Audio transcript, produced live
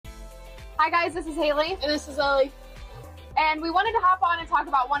Hi guys, this is Haley. And this is Ellie. And we wanted to hop on and talk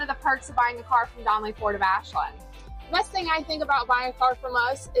about one of the perks of buying a car from Donley Ford of Ashland. The best thing I think about buying a car from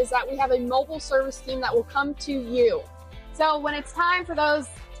us is that we have a mobile service team that will come to you. So when it's time for those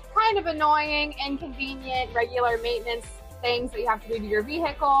kind of annoying, inconvenient, regular maintenance things that you have to do to your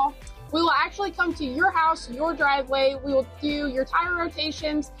vehicle, we will actually come to your house, your driveway. We will do your tire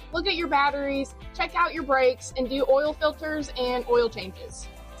rotations, look at your batteries, check out your brakes, and do oil filters and oil changes.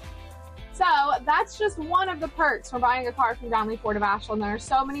 So that's just one of the perks for buying a car from Donley Ford of Ashland. There are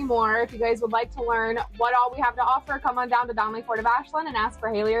so many more. If you guys would like to learn what all we have to offer, come on down to Donley Ford of Ashland and ask for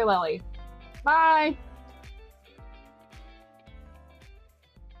Haley or Lily. Bye.